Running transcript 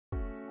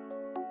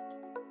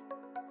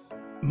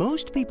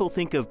Most people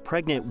think of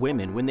pregnant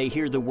women when they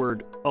hear the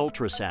word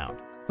ultrasound,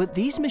 but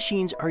these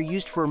machines are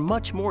used for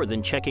much more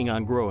than checking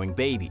on growing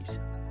babies.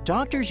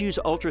 Doctors use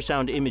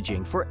ultrasound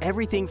imaging for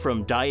everything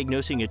from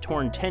diagnosing a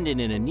torn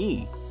tendon in a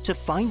knee to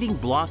finding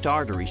blocked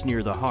arteries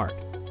near the heart.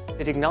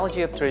 The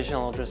technology of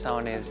traditional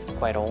ultrasound is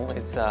quite old.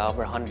 It's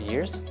over 100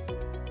 years.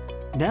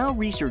 Now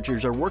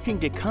researchers are working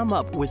to come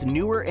up with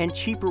newer and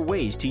cheaper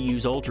ways to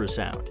use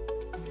ultrasound.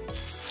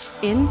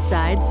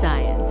 Inside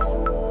Science.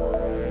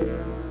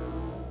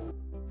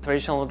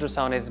 Traditional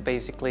ultrasound is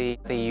basically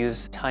they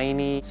use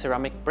tiny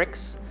ceramic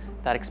bricks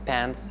that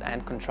expands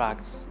and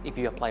contracts if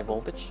you apply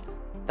voltage.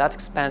 That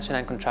expansion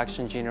and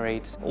contraction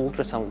generates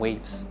ultrasound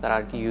waves that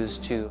are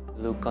used to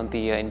look on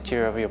the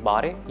interior of your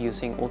body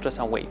using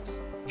ultrasound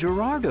waves.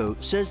 Gerardo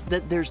says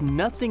that there's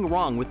nothing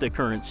wrong with the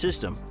current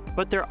system,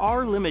 but there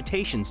are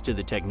limitations to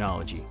the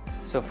technology.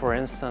 So for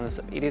instance,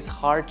 it is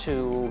hard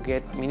to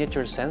get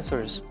miniature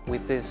sensors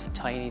with these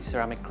tiny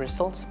ceramic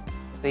crystals.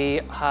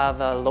 They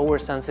have a lower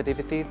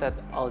sensitivity than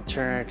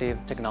alternative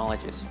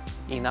technologies.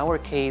 In our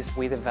case,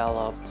 we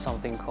developed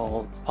something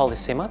called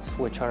polysimots,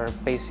 which are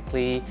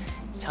basically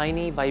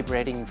tiny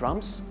vibrating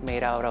drums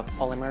made out of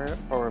polymer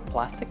or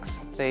plastics.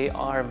 They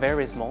are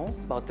very small,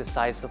 about the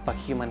size of a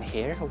human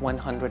hair,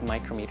 100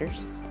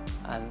 micrometers,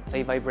 and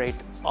they vibrate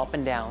up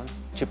and down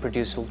to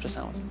produce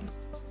ultrasound.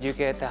 You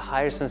get a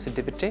higher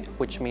sensitivity,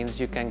 which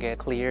means you can get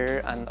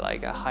clear and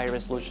high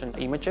resolution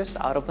images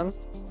out of them.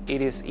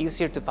 It is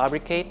easier to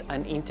fabricate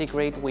and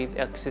integrate with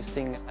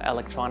existing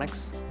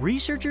electronics.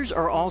 Researchers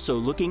are also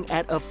looking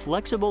at a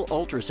flexible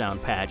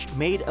ultrasound patch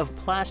made of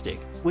plastic,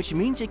 which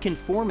means it can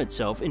form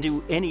itself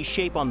into any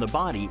shape on the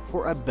body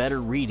for a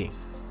better reading.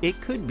 It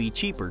could be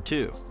cheaper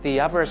too. The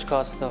average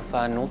cost of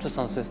an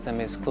ultrasound system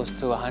is close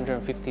to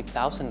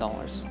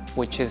 $150,000,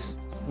 which is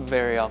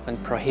very often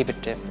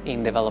prohibitive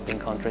in developing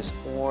countries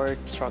or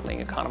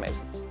struggling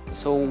economies.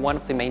 So one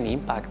of the main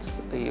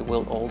impacts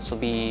will also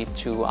be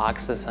to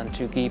access and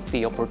to give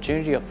the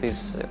opportunity of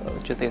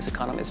to these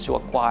economies to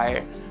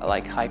acquire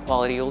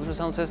high-quality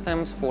ultrasound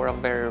systems for a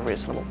very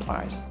reasonable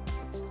price.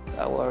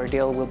 Our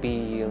deal will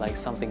be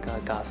something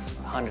that costs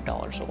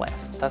 $100 or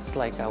less. That's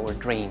our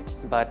dream.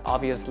 But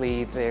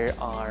obviously there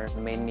are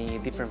many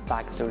different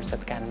factors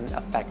that can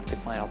affect the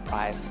final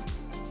price.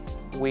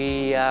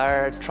 We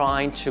are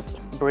trying to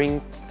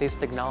bring this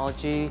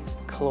technology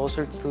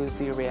closer to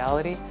the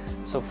reality.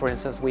 So for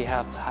instance, we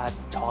have had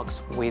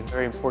talks with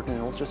very important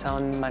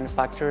ultrasound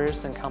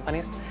manufacturers and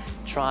companies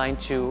trying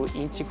to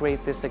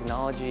integrate this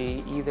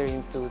technology either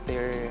into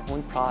their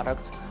own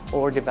products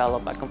or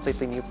develop a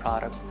completely new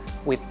product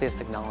with this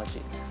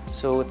technology.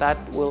 So that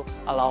will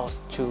allow us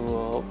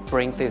to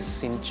bring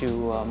this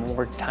into a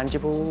more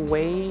tangible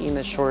way in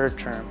the shorter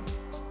term.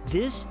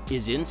 This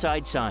is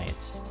Inside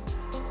Science.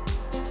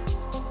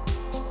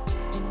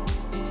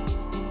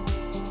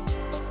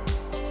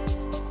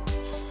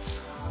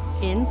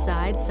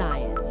 Inside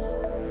Science.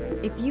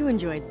 If you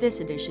enjoyed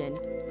this edition,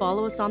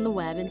 follow us on the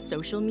web and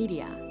social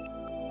media.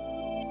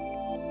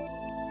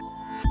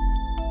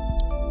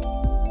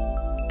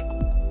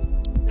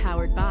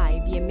 Powered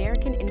by the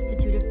American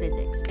Institute of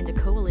Physics and a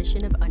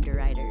coalition of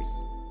underwriters.